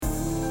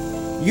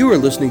You are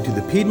listening to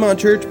the Piedmont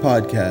Church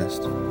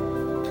Podcast.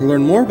 To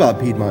learn more about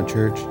Piedmont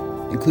Church,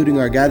 including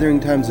our gathering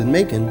times in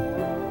Macon,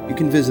 you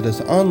can visit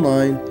us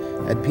online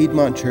at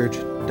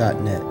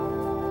piedmontchurch.net.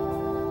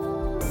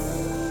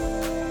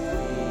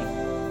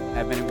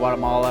 I've been in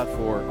Guatemala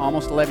for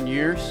almost 11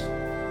 years,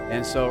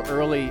 and so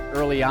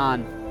early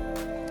on,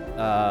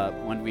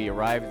 when we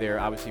arrived there,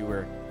 obviously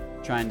we're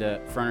trying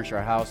to furnish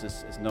our house.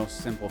 It's no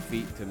simple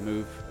feat to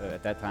move.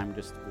 At that time,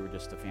 we were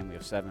just a family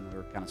of 7. We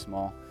were kind of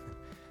small.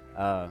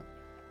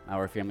 Now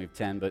we're a family of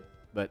 10, but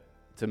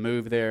to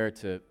move there,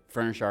 to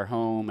furnish our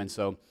home, and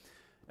so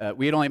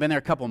we had only been there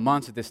a couple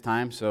months at this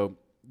time, so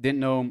didn't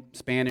know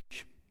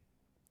Spanish,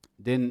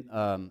 didn't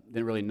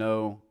really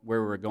know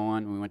where we were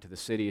going when we went to the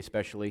city,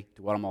 especially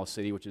to Guatemala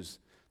City, which is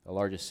the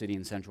largest city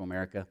in Central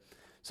America.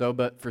 So,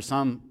 but for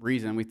some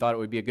reason, we thought it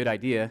would be a good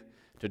idea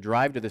to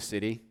drive to the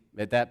city.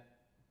 At that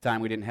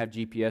time, we didn't have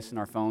GPS in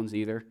our phones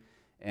either,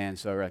 and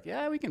so we're like,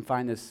 yeah, we can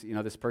find this,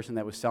 this person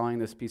that was selling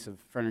this piece of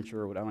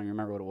furniture, or I don't even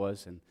remember what it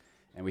was, and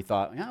we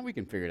thought, yeah, we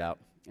can figure it out,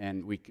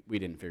 and we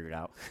didn't figure it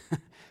out.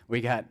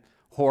 We got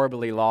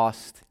horribly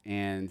lost,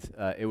 and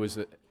it was,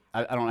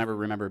 I don't ever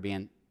remember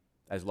being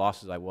as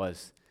lost as I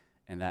was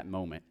in that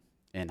moment,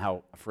 and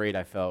how afraid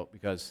I felt,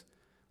 because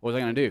what was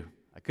I going to do?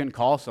 I couldn't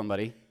call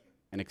somebody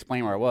and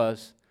explain where I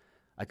was.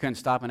 I couldn't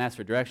stop and ask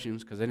for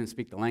directions because I didn't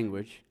speak the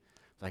language.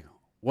 It's like,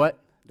 what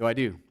do I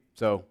do?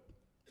 So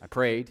I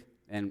prayed,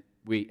 and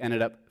we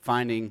ended up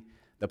finding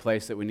the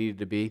place that we needed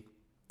to be.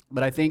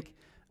 But I think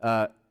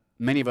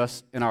many of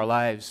us in our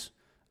lives,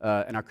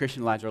 in our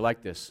Christian lives, are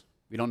like this.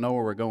 We don't know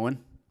where we're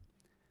going.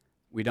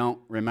 We don't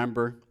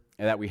remember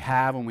that we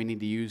have when we need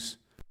to use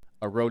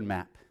a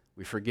roadmap.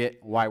 We forget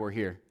why we're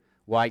here,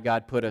 why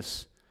God put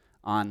us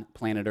on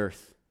planet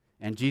Earth.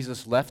 And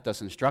Jesus left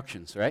us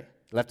instructions, right?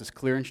 He left us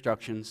clear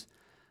instructions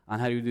on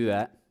how to do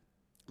that.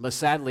 But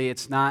sadly,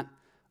 it's not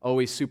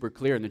always super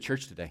clear in the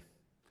church today.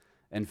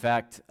 In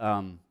fact,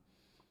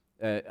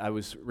 I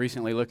was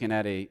recently looking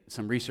at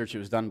some research that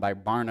was done by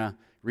Barna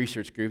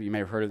Research Group. You may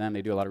have heard of them.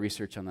 They do a lot of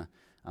research on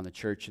the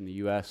church in the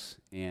U.S.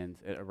 and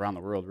around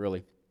the world,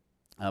 really.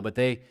 But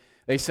they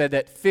said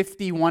that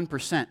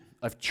 51%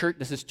 of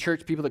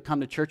church people that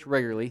come to church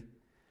regularly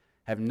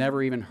have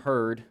never even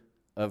heard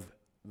of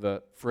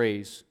the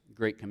phrase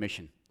Great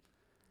Commission.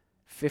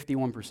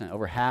 51%,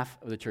 over half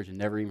of the church have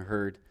never even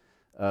heard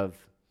of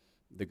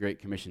the Great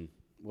Commission.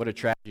 What a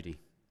tragedy.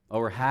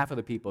 Over half of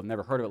the people have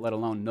never heard of it, let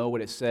alone know what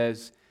it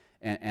says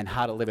and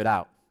how to live it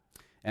out.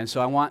 And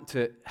so I want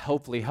to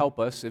hopefully help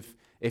us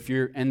if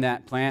you're in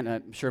that plan.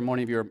 I'm sure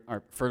many of you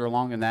are further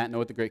along than that, know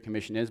what the Great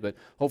Commission is, but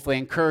hopefully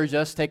encourage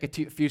us, take a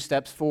few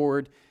steps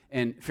forward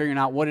in figuring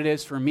out what it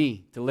is for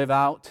me to live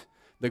out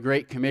the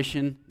Great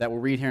Commission that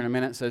we'll read here in a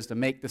minute. It says to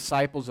make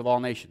disciples of all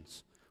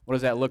nations. What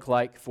does that look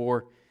like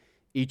for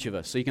each of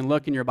us? So you can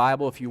look in your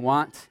Bible if you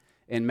want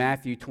in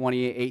Matthew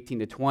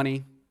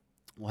 28:18-20.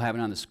 We'll have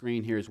it on the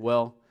screen here as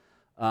well.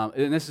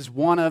 And this is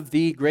one of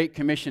the Great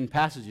Commission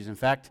passages. In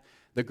fact,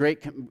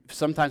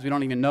 sometimes we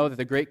don't even know that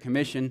the Great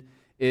Commission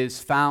is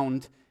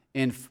found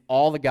in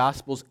all the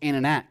Gospels and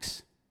in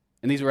Acts.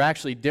 And these were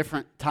actually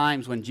different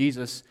times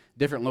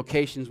different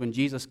locations when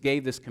Jesus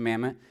gave this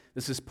commandment.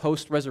 This is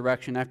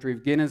post-resurrection, after he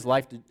began his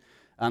life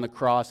on the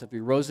cross, after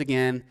he rose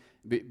again,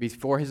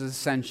 before his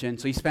ascension.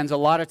 So he spends a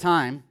lot of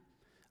time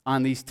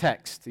on these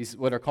texts, these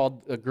what are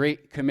called the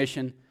Great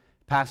Commission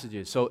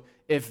passages. So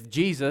if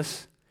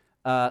Jesus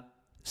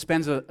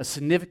spends a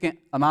significant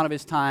amount of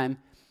his time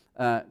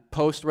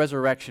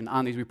post-resurrection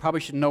on these, we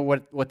probably should know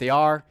what they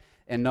are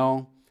and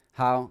know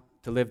how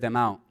to live them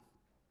out.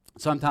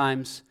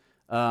 Sometimes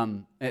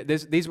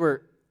this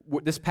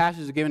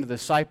passage is given to the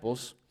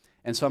disciples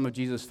and some of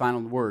Jesus' final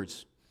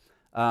words.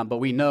 But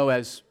we know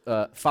as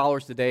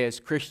followers today, as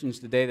Christians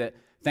today, that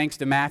thanks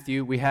to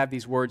Matthew, we have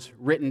these words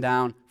written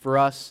down for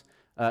us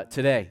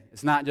today.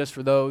 It's not just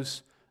for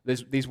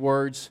these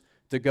words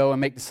to go and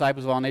make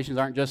disciples of all nations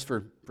aren't just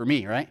for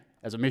me, right,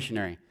 as a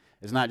missionary.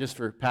 It's not just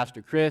for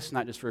Pastor Chris,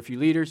 not just for a few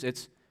leaders.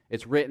 It's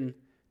written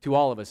to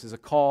all of us. It's a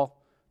call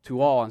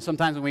to all. And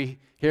sometimes when we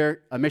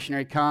hear a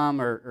missionary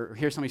come or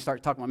hear somebody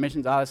start talking about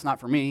missions, that's not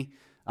for me.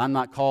 I'm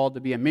not called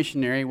to be a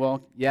missionary.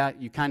 Well, yeah,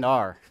 you kind of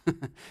are.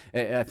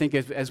 I think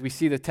as we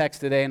see the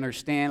text today and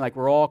understand, like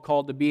we're all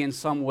called to be in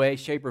some way,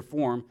 shape, or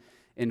form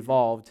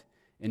involved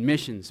in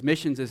missions.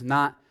 Missions is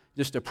not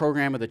just a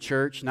program of the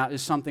church, not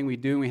just something we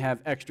do and we have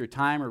extra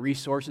time or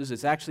resources.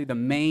 It's actually the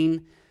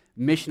main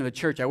mission of the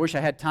church. I wish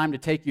I had time to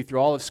take you through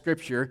all of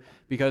Scripture,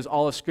 because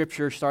all of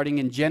Scripture, starting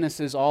in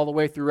Genesis all the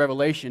way through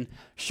Revelation,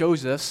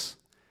 shows us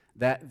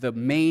that the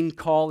main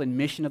call and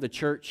mission of the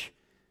church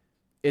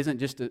isn't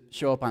just to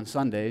show up on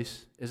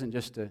Sundays, isn't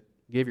just to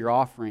give your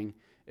offering,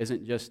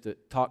 isn't just to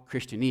talk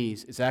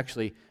Christianese. It's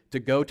actually to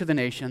go to the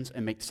nations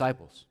and make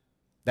disciples.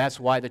 That's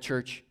why the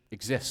church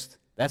exists.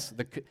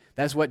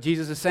 That's what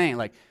Jesus is saying.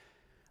 Like,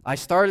 I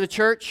started the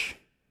church,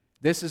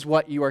 this is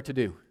what you are to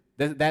do.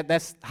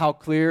 That's how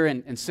clear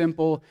and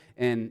simple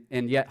and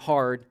yet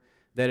hard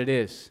that it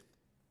is.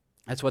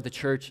 That's what the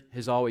church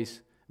has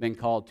always been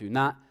called to.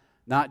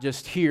 Not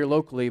just here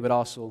locally, but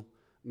also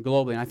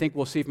globally. And I think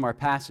we'll see from our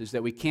passage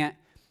that we can't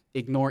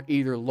ignore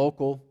either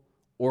local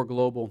or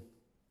global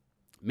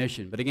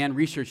mission. But again,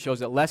 research shows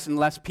that less and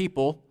less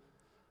people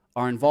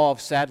are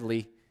involved,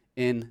 sadly,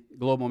 in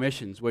global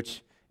missions,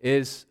 which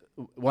is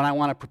what I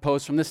want to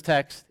propose from this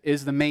text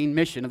is the main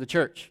mission of the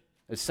church.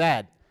 It's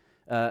sad.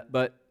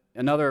 But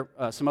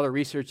some other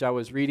research I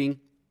was reading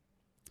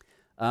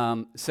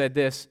said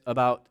this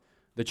about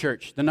the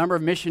church. The number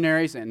of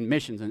missionaries and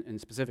missions, in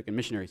specific and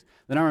missionaries,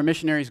 the number of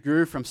missionaries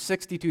grew from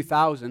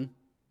 62,000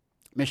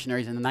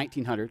 missionaries in the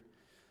 1900s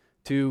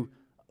to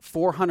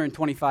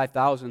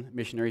 425,000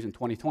 missionaries in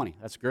 2020.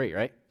 That's great,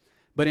 right?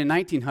 But in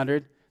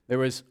 1900, there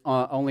was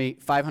only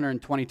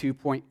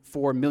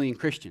 522.4 million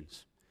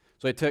Christians.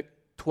 So it took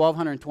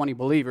 1,220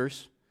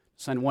 believers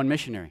to send one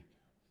missionary.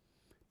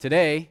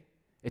 Today,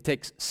 it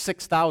takes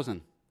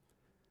 6,000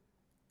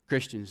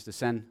 Christians to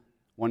send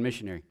one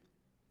missionary.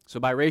 So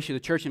by ratio, the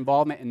church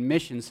involvement in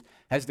missions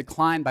has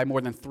declined by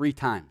more than 3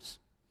 times.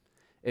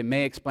 It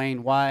may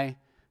explain why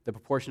the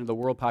proportion of the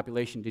world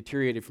population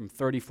deteriorated from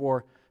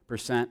 34%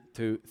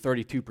 to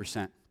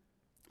 32%.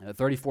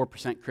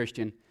 34%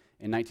 Christian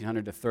in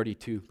 1900 to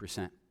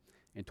 32%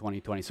 in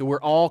 2020. So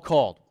we're all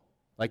called.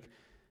 Like,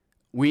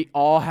 we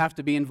all have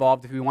to be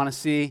involved if we want to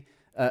see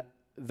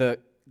the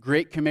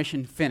Great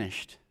Commission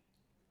finished,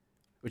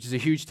 which is a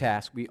huge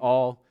task. We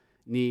all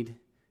need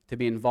to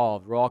be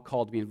involved. We're all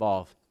called to be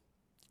involved.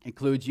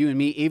 Includes you and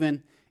me,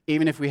 even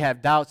if we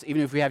have doubts,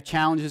 even if we have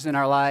challenges in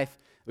our life.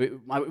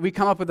 We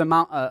come up with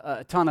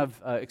a ton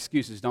of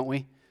excuses, don't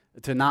we,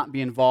 to not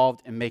be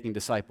involved in making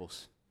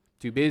disciples.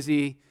 Too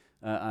busy,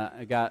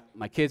 I got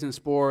my kids in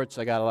sports,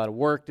 I got a lot of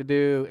work to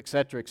do, et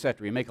cetera, et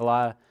cetera. We make a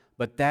lot,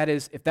 but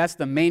if that's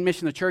the main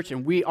mission of the church,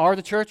 and we are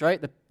the church,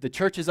 right? The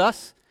church is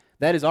us,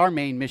 that is our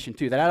main mission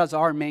too. That is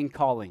our main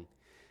calling.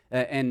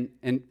 And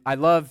I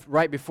love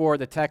right before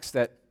the text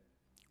that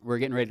we're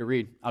getting ready to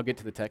read, I'll get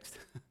to the text.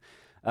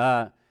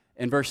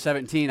 In verse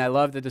 17, I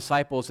love the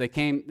disciples. They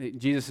came,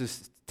 Jesus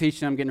is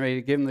teaching them, getting ready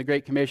to give them the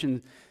Great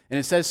Commission, and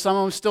it says some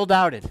of them still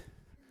doubted.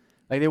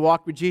 Like, they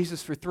walked with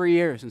Jesus for 3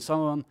 years, and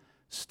some of them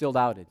still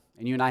doubted.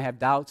 And you and I have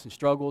doubts and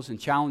struggles and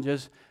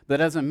challenges, but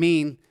that doesn't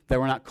mean that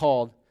we're not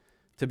called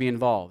to be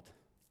involved.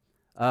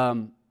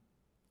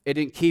 It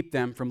didn't keep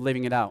them from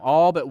living it out.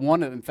 All but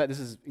one of them, in fact, this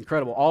is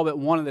incredible, all but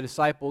one of the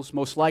disciples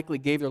most likely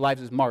gave their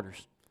lives as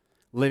martyrs,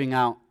 living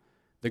out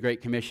the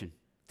Great Commission,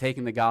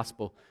 taking the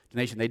gospel to the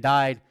nation. They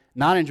died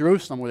not in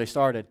Jerusalem where they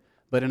started,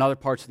 but in other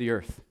parts of the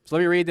earth. So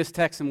let me read this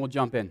text and we'll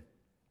jump in.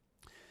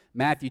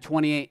 Matthew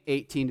 28,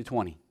 18 to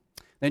 20.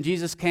 Then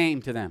Jesus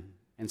came to them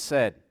and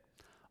said,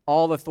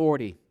 all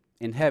authority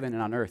in heaven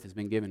and on earth has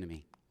been given to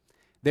me.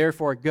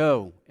 Therefore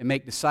go and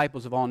make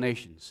disciples of all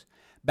nations,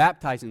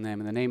 baptizing them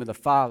in the name of the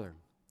Father,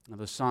 and of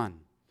the Son,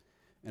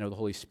 and of the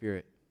Holy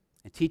Spirit,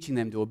 and teaching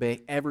them to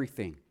obey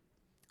everything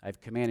I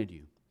have commanded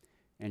you.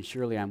 And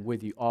surely I'm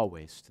with you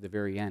always to the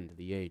very end of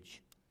the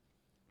age.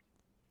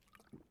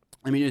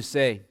 Let me just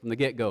say from the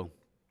get-go,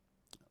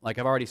 like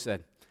I've already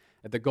said,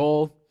 that the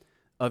goal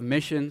of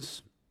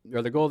missions,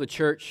 or the goal of the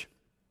church,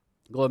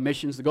 the goal of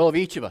missions, the goal of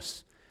each of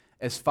us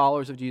as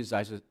followers of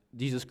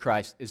Jesus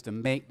Christ is to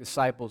make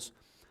disciples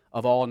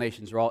of all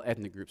nations or all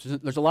ethnic groups.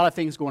 There's a lot of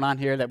things going on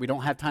here that we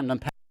don't have time to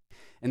unpack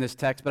in this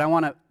text, but I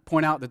want to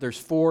point out that there's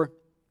 4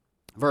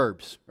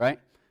 verbs, right?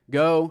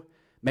 Go,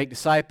 make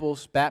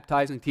disciples,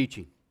 baptize, and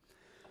teaching.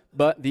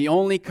 But the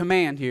only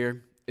command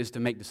here is to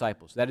make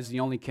disciples. That is the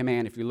only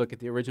command. If you look at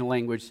the original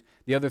language,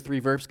 the other 3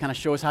 verbs kind of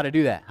show us how to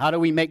do that. How do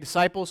we make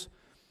disciples?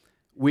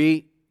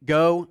 We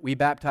go, we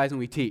baptize, and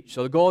we teach.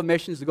 So the goal of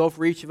missions, the goal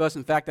for each of us,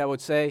 in fact, I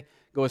would say,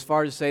 go as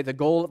far as to say the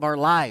goal of our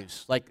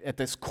lives, like at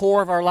this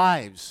core of our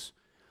lives,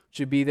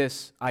 should be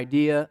this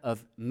idea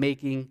of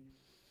making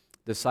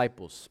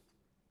disciples.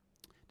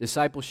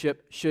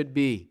 Discipleship should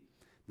be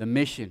the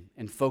mission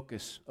and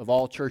focus of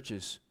all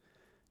churches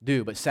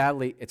do, but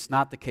sadly, it's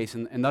not the case,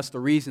 and thus the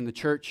reason the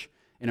church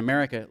in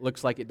America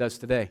looks like it does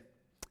today,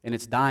 and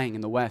it's dying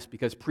in the West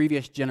because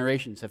previous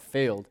generations have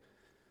failed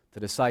to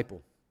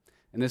disciple.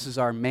 And this is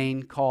our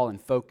main call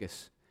and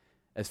focus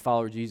as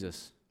followers of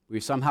Jesus.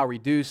 We've somehow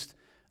reduced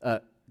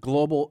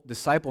global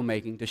disciple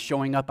making to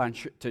showing up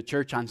to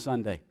church on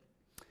Sunday,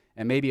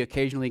 and maybe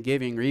occasionally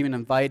giving or even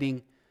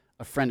inviting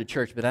a friend to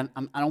church, but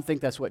I don't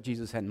think that's what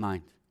Jesus had in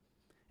mind.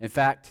 In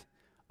fact,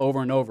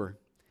 over and over,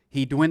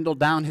 he dwindled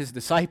down his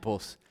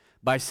disciples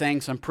by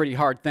saying some pretty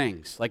hard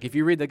things. Like if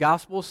you read the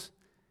Gospels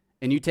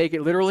and you take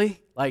it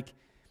literally, like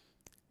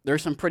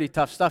there's some pretty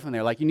tough stuff in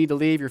there. Like you need to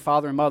leave your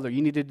father and mother.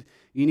 You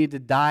need to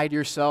die to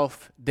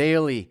yourself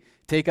daily.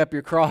 Take up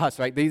your cross,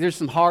 right? There's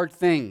some hard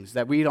things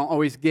that we don't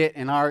always get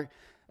in our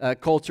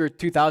culture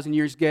 2,000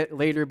 years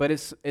later, but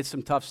it's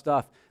some tough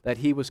stuff that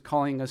he was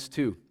calling us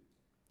to.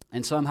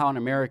 And somehow in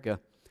America,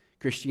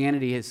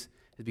 Christianity has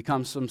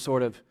become some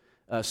sort of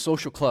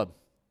social club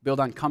built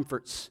on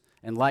comforts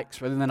and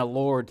likes rather than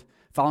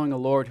following a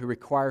Lord who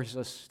requires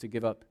us to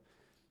give up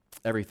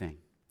everything.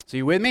 So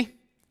you with me?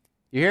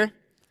 You here?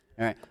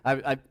 All right.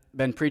 I've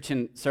been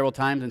preaching several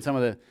times in some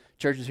of the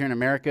churches here in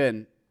America,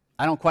 and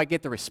I don't quite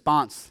get the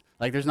response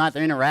Like there's not the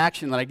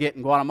interaction that I get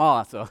in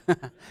Guatemala, so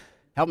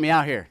help me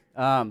out here.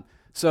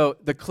 So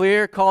the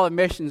clear call of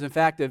missions, in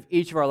fact, of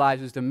each of our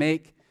lives is to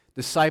make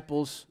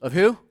disciples of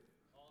who?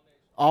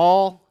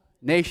 All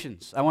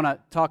nations. I want to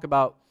talk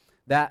about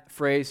that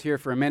phrase here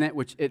for a minute,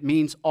 which it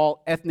means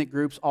all ethnic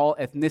groups, all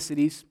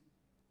ethnicities.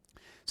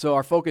 So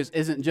our focus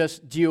isn't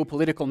just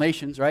geopolitical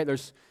nations, right?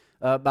 There's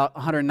about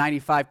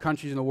 195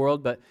 countries in the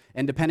world,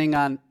 and depending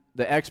on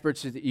the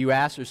experts that you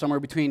ask, there's somewhere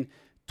between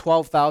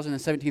 12,000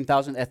 and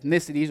 17,000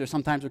 ethnicities, or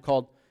sometimes they're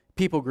called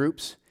people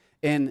groups.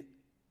 And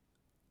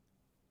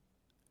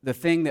the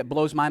thing that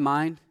blows my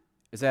mind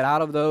is that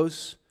out of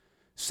those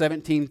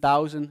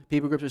 17,000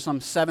 people groups, there's some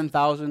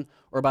 7,000,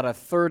 or about a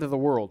third of the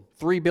world,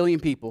 3 billion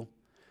people,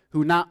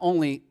 who not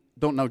only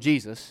don't know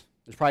Jesus,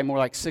 there's probably more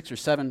like 6 or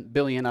 7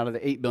 billion out of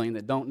the 8 billion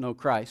that don't know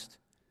Christ,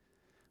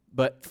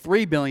 but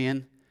 3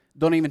 billion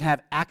don't even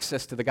have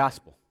access to the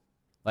gospel.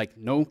 Like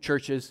no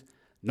churches,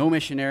 no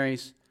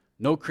missionaries,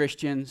 no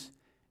Christians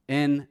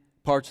in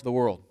parts of the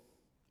world.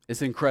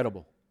 It's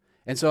incredible.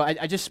 And so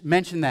I just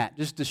mentioned that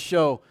just to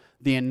show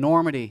the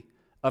enormity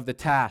of the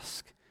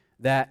task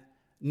that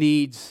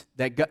needs,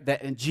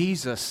 that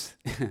Jesus,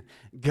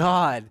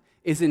 God,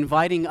 is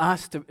inviting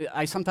us to.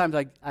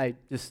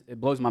 It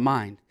blows my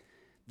mind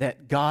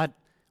that God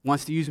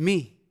wants to use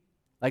me.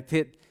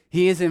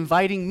 He is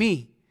inviting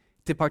me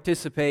to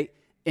participate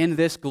in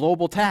this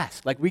global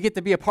task. Like we get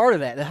to be a part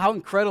of that. How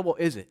incredible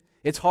is it?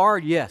 It's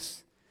hard,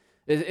 yes.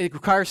 It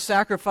requires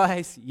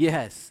sacrifice,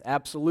 yes,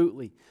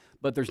 absolutely.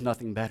 But there's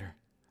nothing better.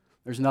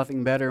 There's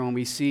nothing better when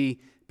we see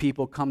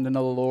people come to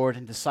know the Lord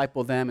and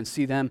disciple them and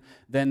see them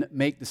then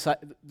make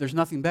disciples. There's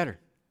nothing better.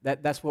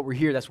 That's what we're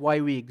here. That's why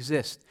we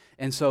exist.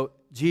 And so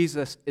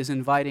Jesus is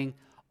inviting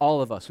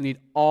all of us. We need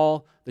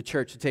all the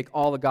church to take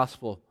all the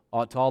gospel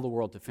to all the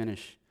world to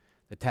finish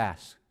the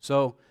task.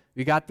 So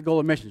we got the goal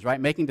of missions, right?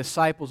 Making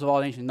disciples of all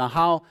nations. Now,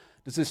 how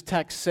does this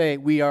text say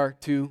we are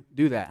to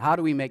do that? How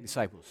do we make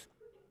disciples?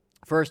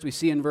 First, we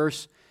see in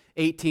verse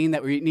 18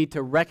 that we need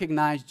to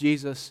recognize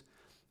Jesus'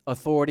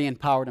 authority and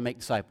power to make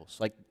disciples.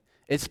 Like,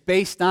 it's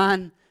based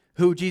on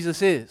who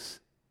Jesus is.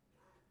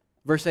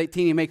 Verse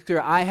 18, he makes clear,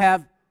 I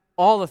have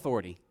all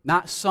authority,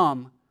 not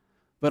some,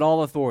 but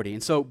all authority.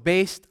 And so,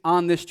 based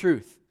on this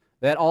truth,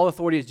 that all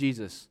authority is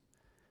Jesus,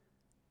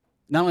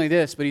 not only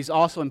this, but he's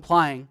also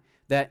implying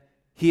that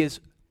he is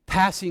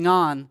passing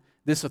on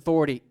this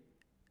authority,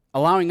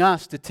 allowing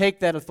us to take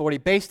that authority,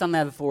 based on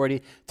that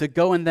authority, to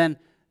go and then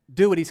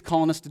do what he's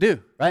calling us to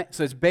do, right?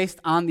 So it's based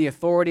on the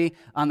authority,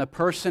 on the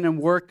person and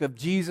work of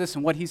Jesus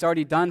and what he's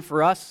already done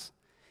for us.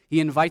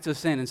 He invites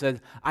us in and says,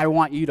 I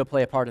want you to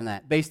play a part in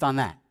that, based on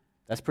that.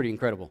 That's pretty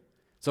incredible.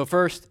 So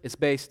first, it's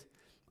based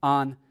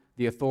on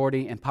the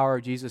authority and power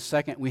of Jesus.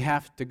 Second, we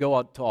have to go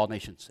out to all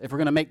nations. If we're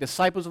going to make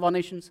disciples of all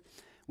nations,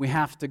 we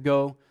have to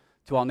go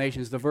to all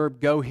nations. The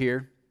verb go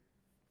here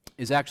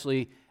is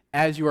actually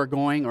as you are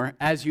going or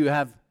as you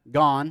have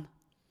gone.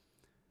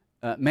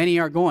 Many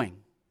are going.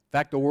 In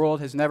fact, the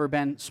world has never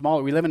been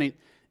smaller. We live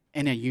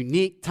in a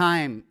unique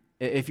time.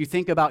 If you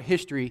think about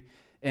history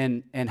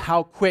and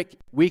how quick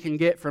we can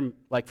get from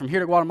here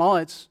to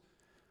Guatemala, it's,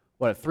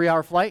 a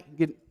 3-hour flight?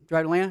 Drive to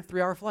Atlanta,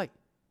 3-hour flight.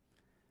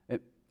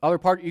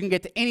 You can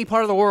get to any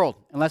part of the world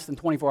in less than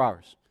 24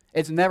 hours.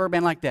 It's never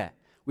been like that.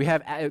 We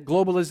have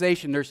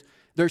globalization.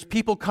 There's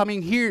people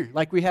coming here.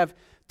 Like we have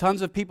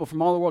tons of people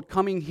from all the world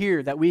coming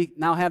here that we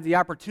now have the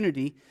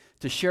opportunity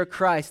to share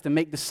Christ, to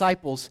make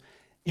disciples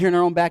here in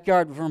our own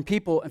backyard from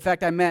people. In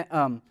fact, I met,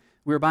 we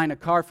were buying a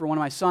car for one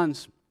of my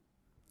sons.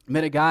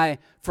 Met a guy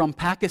from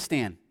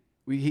Pakistan.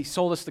 He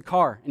sold us the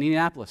car in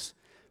Indianapolis.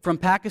 From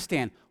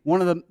Pakistan,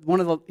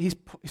 he's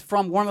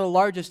from one of the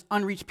largest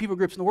unreached people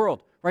groups in the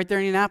world, right there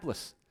in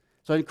Indianapolis.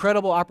 So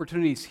incredible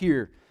opportunities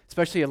here,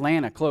 especially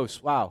Atlanta,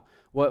 close. Wow,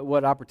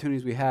 what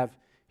opportunities we have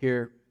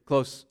here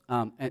close.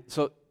 And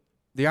so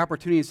the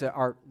opportunities that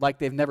are like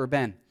they've never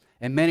been.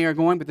 And many are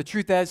going, but the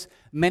truth is,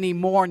 many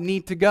more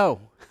need to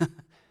go.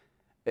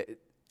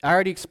 I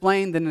already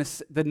explained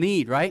the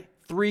need, right?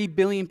 3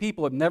 billion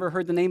people have never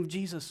heard the name of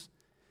Jesus.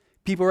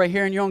 People right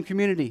here in your own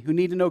community who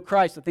need to know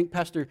Christ. I think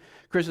Pastor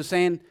Chris was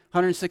saying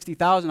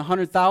 160,000,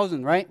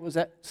 100,000, right? Was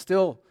that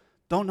still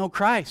don't know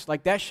Christ?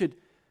 Like that should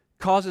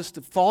cause us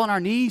to fall on our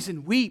knees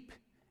and weep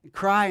and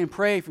cry and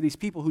pray for these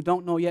people who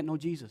don't know yet know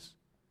Jesus.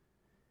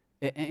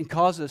 And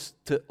cause us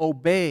to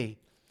obey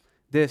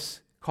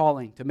this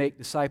calling to make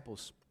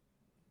disciples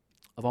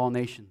of all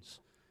nations.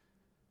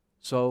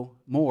 So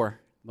more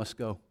must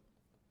go.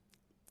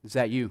 Is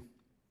that you?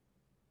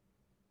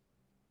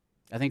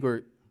 I think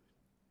we're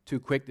too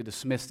quick to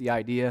dismiss the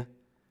idea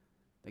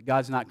that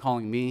God's not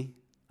calling me.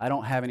 I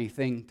don't have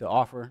anything to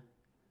offer.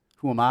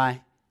 Who am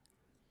I?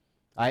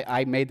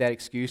 I made that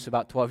excuse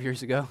about 12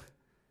 years ago.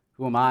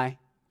 Who am I?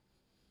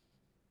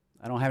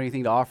 I don't have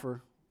anything to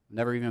offer. I've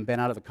never even been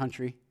out of the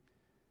country.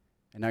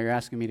 And now you're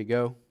asking me to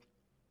go.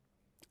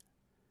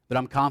 But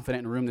I'm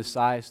confident in a room this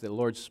size that the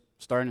Lord's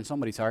starting in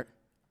somebody's heart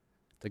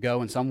to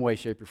go in some way,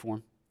 shape, or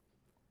form.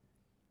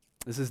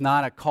 This is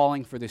not a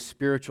calling for the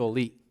spiritual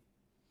elite,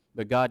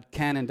 but God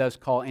can and does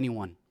call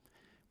anyone.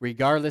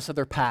 regardless of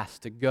their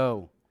past, to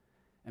go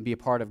and be a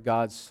part of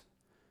God's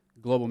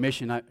global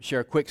mission. I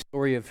share a quick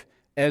story of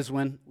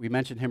Eswin. We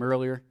mentioned him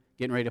earlier,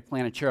 getting ready to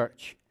plant a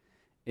church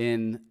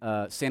in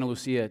Santa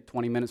Lucia,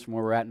 20 minutes from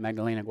where we're at in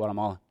Magdalena,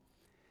 Guatemala.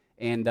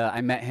 And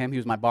I met him. He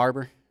was my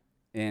barber.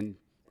 And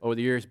over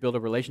the years, built a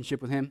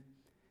relationship with him.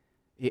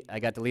 I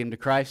got to lead him to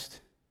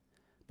Christ.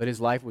 But his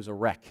life was a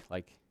wreck.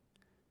 Like,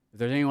 if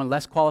there's anyone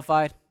less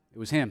qualified, it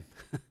was him.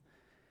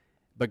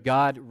 But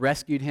God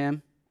rescued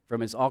him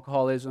from his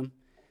alcoholism.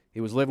 He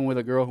was living with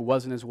a girl who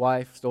wasn't his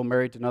wife, still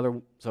married to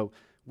another. So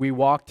we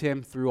walked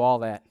him through all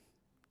that.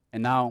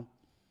 And now,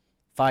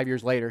 5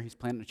 years later, he's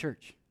planting a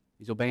church.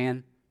 He's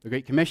obeying the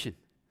Great Commission.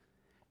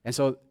 And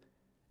so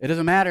it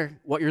doesn't matter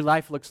what your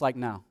life looks like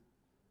now.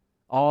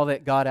 All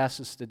that God asks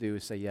us to do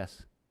is say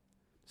yes.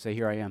 Say,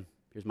 here I am.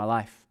 Here's my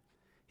life.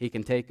 He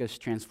can take us,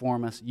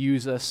 transform us,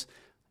 use us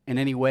in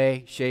any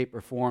way, shape,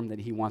 or form that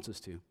He wants us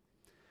to.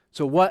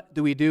 So what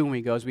do we do when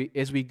we go?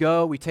 As we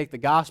go, we take the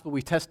gospel,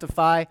 we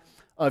testify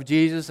of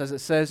Jesus, as it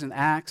says in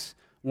Acts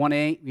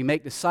 1:8. We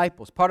make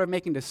disciples. Part of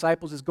making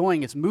disciples is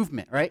going. It's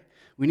movement, right?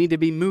 We need to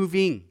be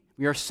moving.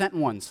 We are sent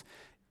ones.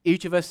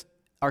 Each of us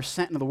are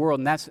sent into the world,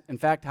 and that's, in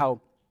fact,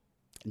 how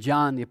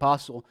John the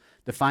Apostle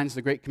defines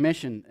the Great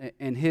Commission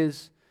in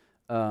his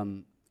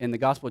in the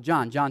Gospel of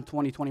John. John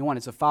 20:21.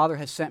 It's the Father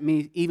has sent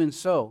me, even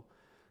so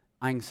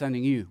I'm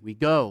sending you. We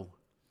go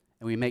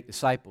and we make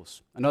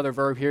disciples. Another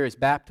verb here is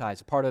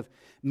baptize. A part of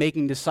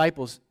making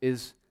disciples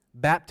is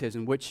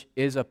baptism, which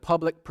is a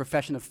public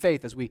profession of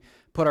faith as we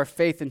put our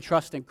faith and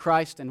trust in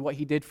Christ and what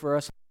He did for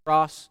us on the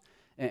cross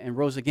and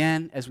rose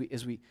again. As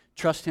we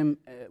trust Him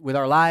with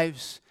our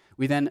lives,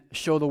 we then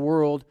show the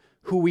world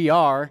who we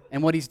are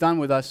and what He's done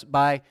with us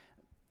by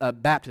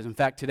baptism. In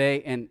fact, today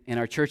in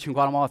our church in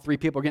Guatemala, 3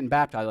 people are getting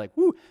baptized. Like,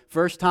 whoo,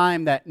 first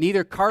time that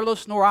neither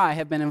Carlos nor I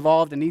have been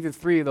involved in either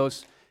 3 of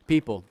those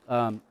people.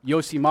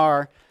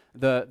 Yosimar,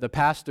 the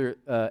pastor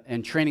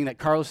and training that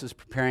Carlos is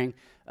preparing,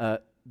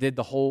 did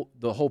the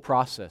whole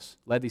process.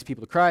 Led these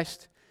people to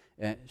Christ,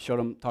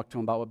 talked to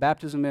them about what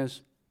baptism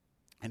is,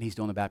 and he's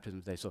doing the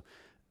baptism today. So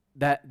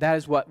that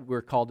is what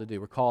we're called to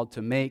do. We're called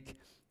to make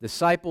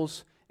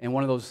disciples, and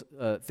one of those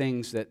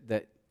things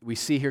that we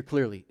see here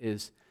clearly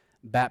is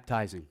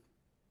baptizing.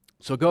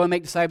 So go and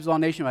make disciples of all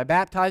nations by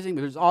baptizing,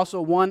 but there's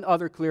also one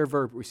other clear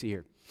verb we see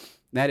here, and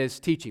that is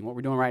teaching, what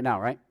we're doing right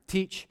now, right?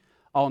 Teach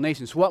all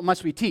nations. So what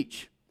must we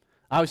teach?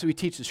 Obviously, we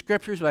teach the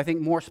Scriptures, but I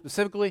think more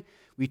specifically,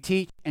 we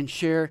teach and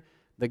share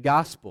the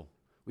gospel.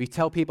 We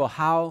tell people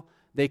how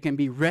they can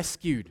be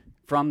rescued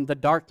from the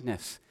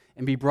darkness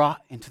and be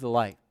brought into the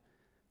light.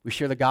 We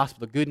share the gospel,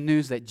 the good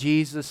news that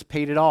Jesus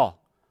paid it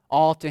all.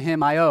 All to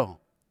Him I owe,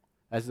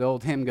 as the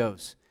old hymn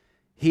goes.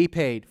 He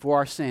paid for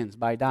our sins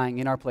by dying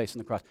in our place on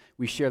the cross.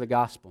 We share the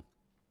gospel.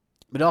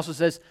 But it also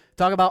says,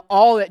 talk about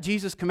all that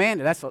Jesus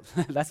commanded.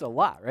 That's a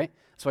lot, right?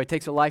 That's why it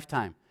takes a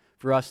lifetime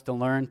for us to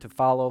learn to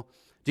follow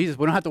Jesus.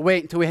 We don't have to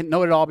wait until we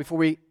know it all before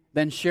we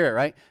then share,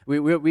 right?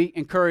 We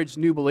encourage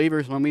new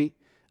believers when we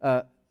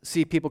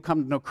see people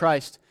come to know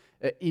Christ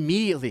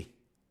immediately,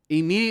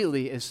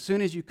 as soon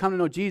as you come to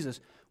know Jesus,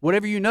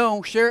 whatever you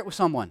know, share it with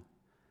someone.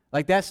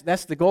 Like that's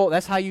the goal.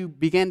 That's how you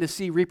begin to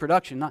see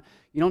reproduction.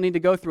 You don't need to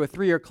go through a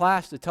 3-year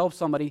class to tell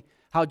somebody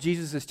how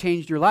Jesus has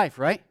changed your life,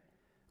 right?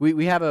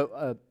 We have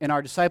in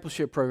our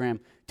discipleship program,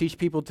 teach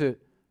people to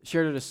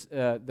share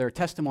their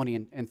testimony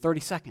in 30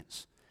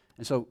 seconds.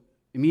 And so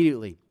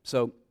immediately.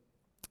 So,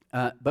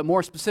 but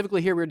more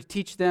specifically here, we're to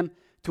teach them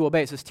to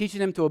obey. It says teaching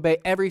them to obey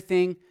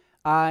everything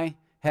I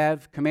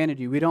have commanded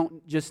you. We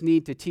don't just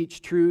need to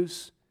teach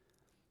truths,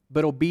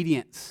 but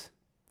obedience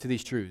to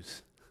these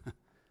truths.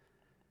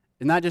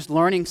 It's not just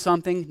learning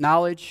something,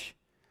 knowledge,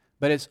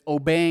 but it's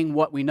obeying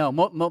what we know.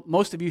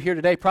 Most of you here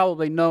today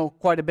probably know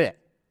quite a bit.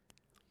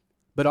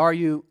 But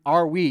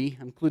are we,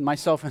 including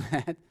myself in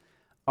that,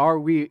 are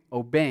we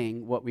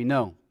obeying what we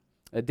know?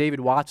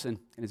 David Watson,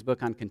 in his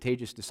book on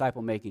contagious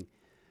disciple making,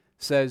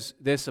 says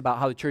this about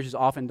how the church has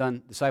often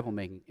done disciple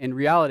making. In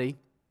reality,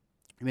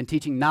 we've been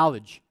teaching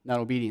knowledge, not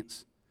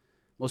obedience.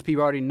 Most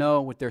people already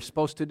know what they're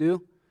supposed to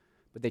do,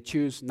 but they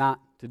choose not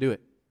to do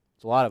it.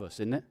 It's a lot of us,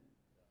 isn't it?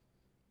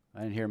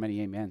 I didn't hear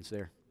many amens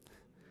there.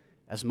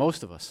 That's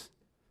most of us.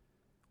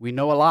 We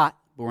know a lot,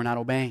 but we're not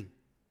obeying.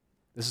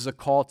 This is a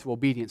call to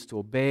obedience, to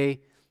obey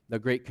the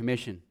Great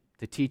Commission,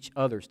 to teach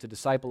others, to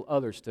disciple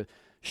others, to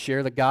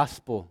share the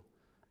gospel.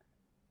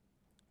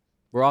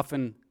 We're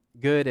often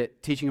good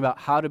at teaching about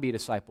how to be a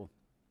disciple,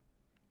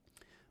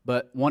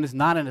 but one is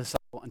not a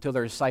disciple until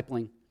they're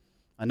discipling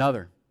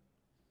another.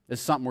 This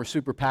is something we're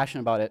super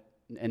passionate about at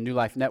New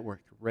Life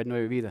Network, Red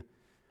Nueva Vida,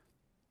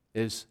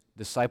 is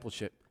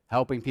discipleship.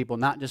 Helping people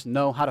not just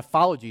know how to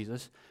follow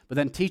Jesus, but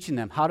then teaching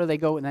them how do they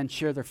go and then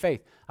share their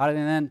faith. How do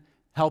they then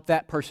help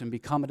that person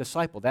become a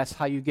disciple? That's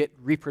how you get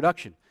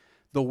reproduction.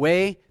 The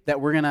way that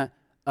we're going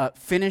to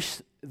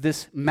finish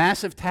this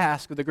massive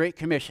task of the Great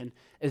Commission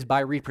is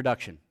by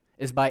reproduction,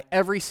 is by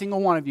every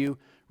single one of you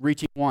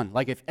reaching one.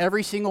 Like if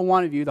every single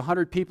one of you, the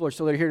 100 people or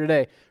so that are here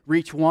today,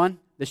 reach one,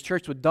 this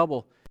church would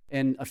double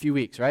in a few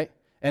weeks, right?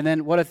 And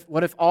then what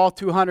if all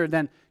 200,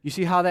 then you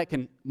see how that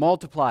can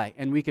multiply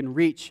and we can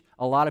reach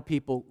a lot of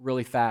people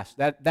really fast.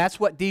 That's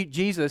what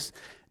Jesus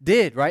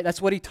did, right?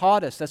 That's what he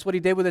taught us. That's what he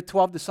did with the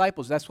 12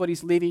 disciples. That's what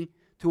he's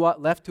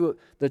left to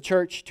the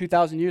church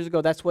 2,000 years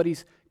ago. That's what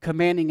he's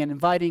commanding and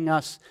inviting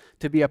us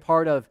to be a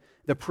part of.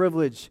 The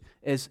privilege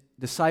as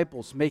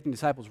disciples, making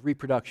disciples,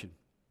 reproduction.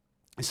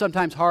 It's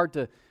sometimes hard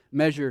to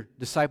measure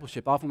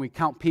discipleship. Often we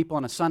count people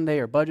on a Sunday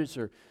or budgets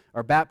or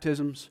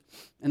baptisms,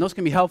 and those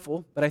can be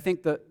helpful, but I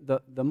think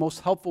the most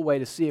helpful way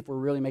to see if we're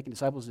really making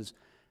disciples is,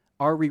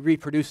 are we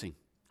reproducing?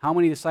 How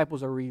many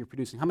disciples are we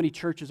reproducing? How many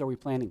churches are we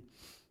planting?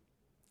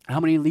 How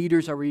many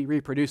leaders are we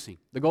reproducing?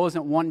 The goal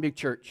isn't one big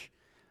church,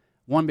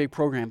 one big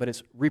program, but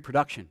it's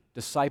reproduction,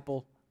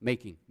 disciple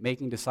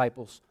making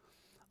disciples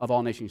of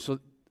all nations. So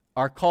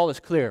our call is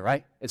clear,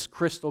 right? It's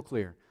crystal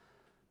clear.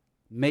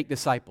 Make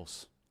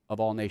disciples of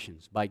all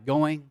nations by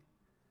going,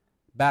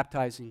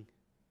 baptizing,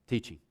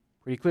 teaching.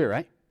 Pretty clear,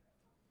 right?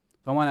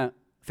 So I want to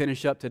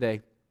finish up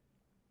today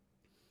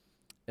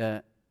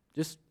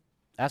just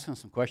asking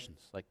some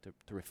questions, like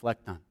to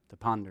reflect on, to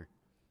ponder.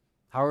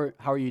 How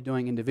are you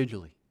doing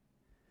individually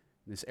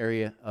in this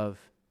area of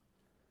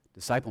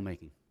disciple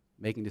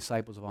making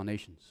disciples of all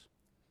nations?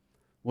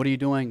 What are you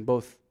doing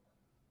both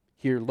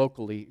here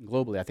locally and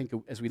globally? I think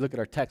as we look at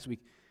our text,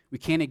 we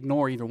can't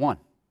ignore either one.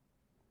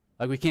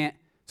 Like we can't,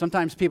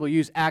 sometimes people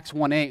use Acts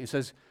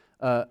 1:8.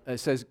 It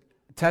says,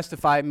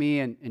 testify me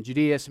in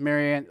Judea,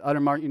 Samaria, and other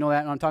mark. You know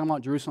that what I'm talking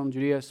about? Jerusalem,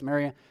 Judea,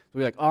 Samaria. So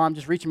we're like, oh, I'm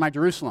just reaching my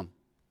Jerusalem.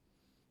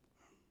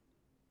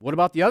 What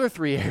about the other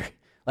three areas?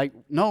 Like,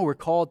 no, we're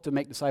called to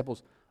make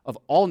disciples of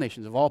all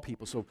nations, of all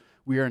people. So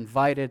we are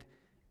invited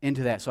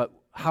into that. So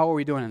how are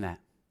we doing in that?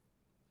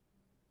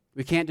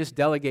 We can't just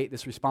delegate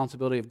this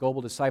responsibility of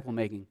global disciple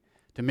making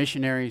to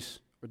missionaries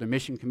or the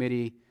mission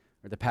committee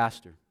or the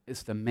pastor.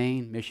 It's the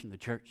main mission of the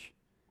church.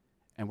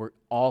 And we're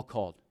all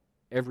called,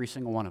 every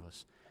single one of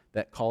us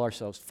that call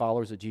ourselves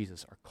followers of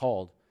Jesus are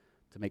called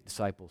to make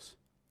disciples.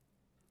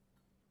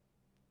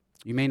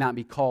 You may not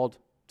be called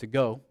to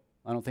go.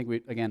 I don't think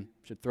we, again,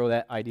 should throw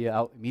that idea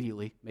out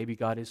immediately. Maybe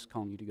God is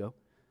calling you to go.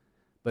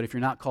 But if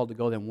you're not called to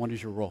go, then what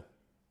is your role?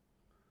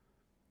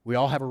 We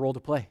all have a role to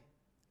play.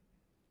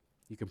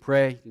 You can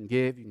pray, you can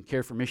give, you can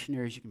care for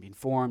missionaries, you can be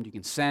informed, you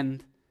can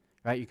send,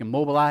 right? You can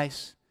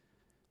mobilize.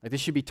 Like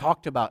this should be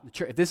talked about in the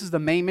church. If this is the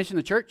main mission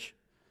of the church,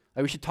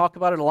 like we should talk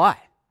about it a lot.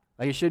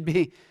 Like it should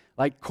be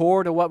like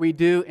core to what we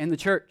do in the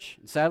church.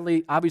 And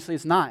sadly, obviously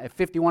it's not. If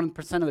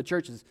 51% of the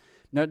church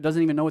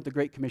doesn't even know what the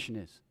Great Commission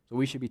is. So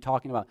we should be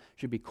talking about,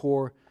 should be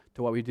core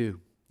to what we do.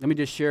 Let me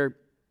just share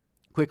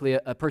quickly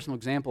a personal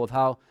example of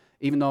how,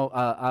 even though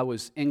I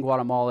was in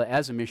Guatemala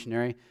as a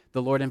missionary,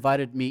 the Lord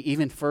invited me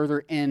even further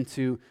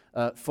into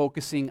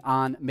focusing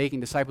on making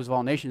disciples of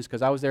all nations,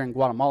 because I was there in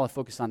Guatemala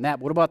focused on that.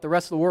 But what about the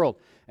rest of the world?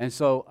 And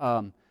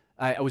so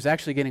I was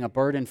actually getting a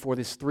burden for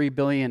this 3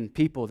 billion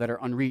people that are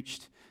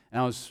unreached.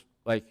 And I was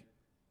like,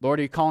 Lord,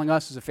 are you calling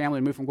us as a family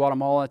to move from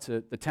Guatemala to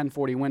the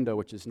 1040 window,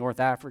 which is North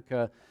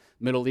Africa,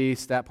 Middle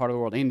East, that part of the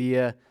world,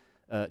 India,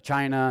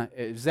 China?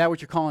 Is that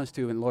what you're calling us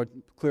to? And the Lord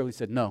clearly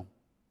said, no.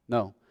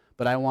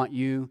 But I want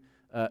you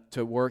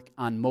to work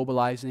on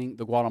mobilizing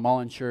the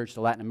Guatemalan church,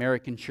 the Latin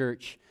American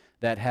church,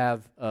 that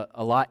have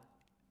a lot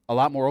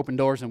more open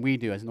doors than we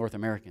do as North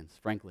Americans,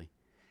 frankly.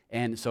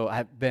 And so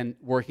I've been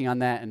working on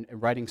that and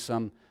writing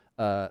some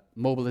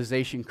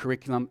mobilization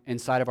curriculum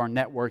inside of our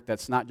network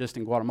that's not just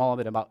in Guatemala,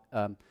 but about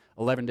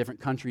 11 different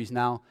countries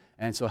now.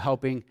 And so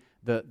helping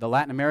the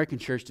Latin American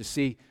church to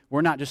see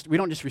we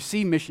don't just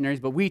receive missionaries,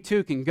 but we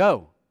too can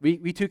go.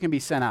 We too can be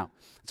sent out.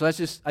 So I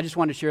just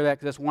wanted to share that,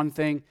 because that's one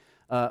thing,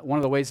 one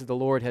of the ways that the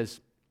Lord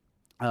has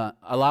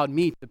allowed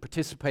me to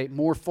participate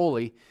more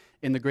fully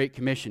in the Great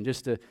Commission.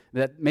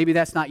 Maybe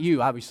that's not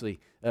you, obviously,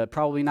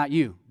 probably not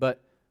you,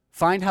 but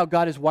find how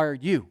God has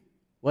wired you.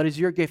 What is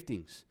your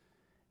giftings?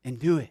 And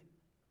do it.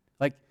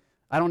 Like,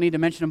 I don't need to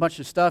mention a bunch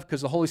of stuff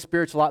because the Holy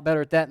Spirit's a lot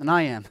better at that than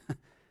I am.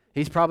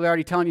 He's probably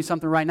already telling you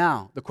something right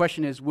now. The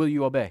question is, will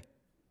you obey?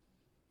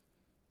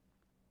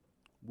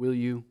 Will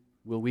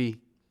we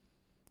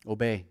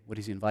obey what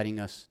He's inviting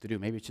us to do?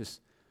 Maybe it's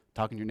just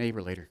talking to your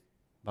neighbor later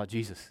about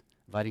Jesus,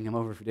 inviting him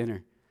over for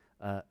dinner,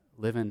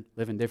 living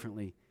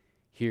differently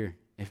here.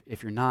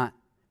 If you're not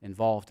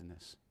involved in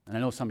this, and I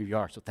know some of you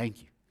are, so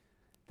thank you.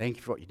 Thank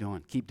you for what you're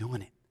doing. Keep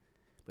doing it.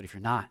 But if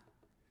you're not,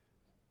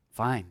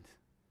 find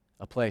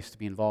a place to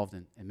be involved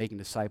in making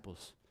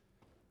disciples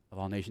of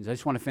all nations. I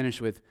just want to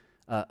finish with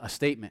a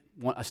statement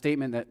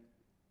that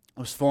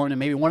was formed in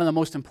maybe one of the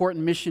most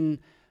important mission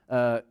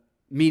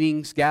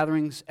meetings,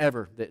 gatherings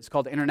ever. It's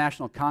called the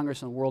International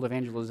Congress on World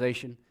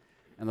Evangelization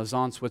in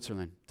Lausanne,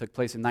 Switzerland. It took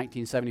place in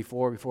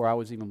 1974, before I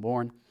was even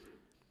born,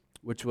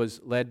 which was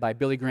led by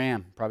Billy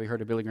Graham. Probably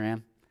heard of Billy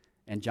Graham.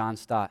 And John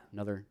Stott,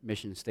 another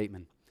mission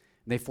statement.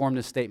 And they formed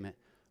this statement: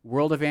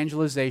 world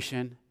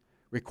evangelization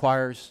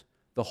requires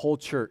the whole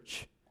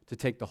church to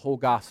take the whole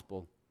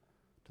gospel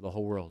to the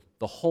whole world.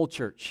 The whole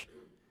church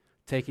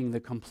taking the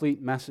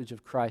complete message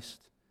of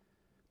Christ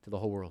to the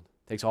whole world.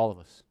 It takes all of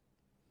us.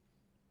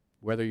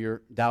 Whether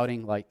you're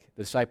doubting like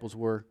the disciples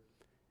were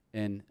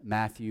in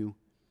Matthew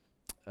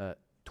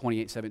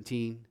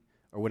 28:17,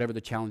 or whatever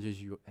the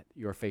challenges you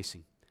are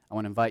facing. I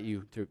want to invite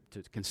you to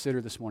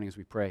consider this morning as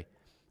we pray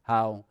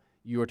how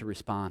you are to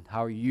respond,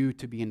 how are you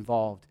to be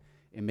involved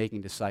in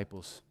making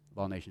disciples of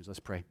all nations. Let's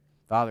pray.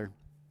 Father,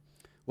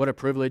 what a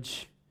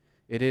privilege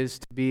it is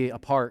to be a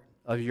part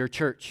of your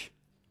church,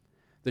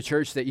 the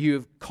church that you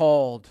have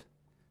called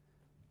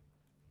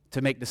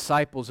to make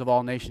disciples of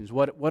all nations.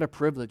 What a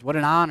privilege, what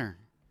an honor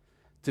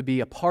to be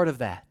a part of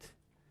that,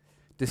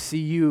 to see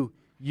you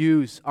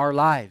use our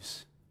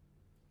lives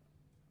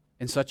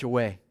in such a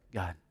way,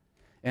 God.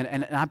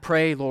 And I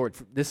pray, Lord,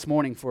 this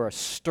morning for a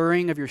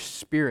stirring of your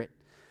Spirit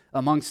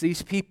amongst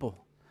these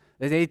people,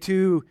 that they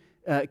too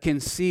can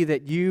see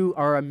that you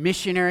are a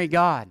missionary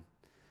God,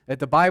 that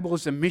the Bible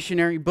is a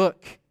missionary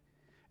book,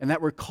 and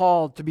that we're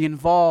called to be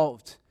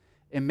involved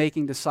in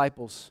making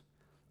disciples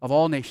of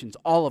all nations,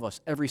 all of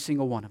us, every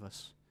single one of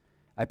us.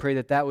 I pray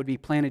that that would be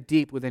planted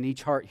deep within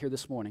each heart here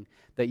this morning,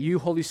 that you,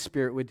 Holy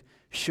Spirit, would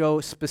show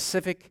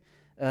specific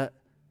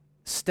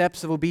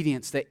steps of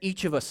obedience that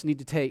each of us need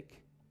to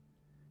take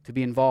to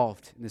be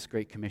involved in this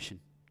great commission.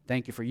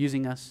 Thank you for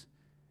using us.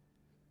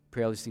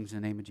 Pray all these things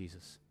in the name of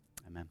Jesus.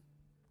 Amen.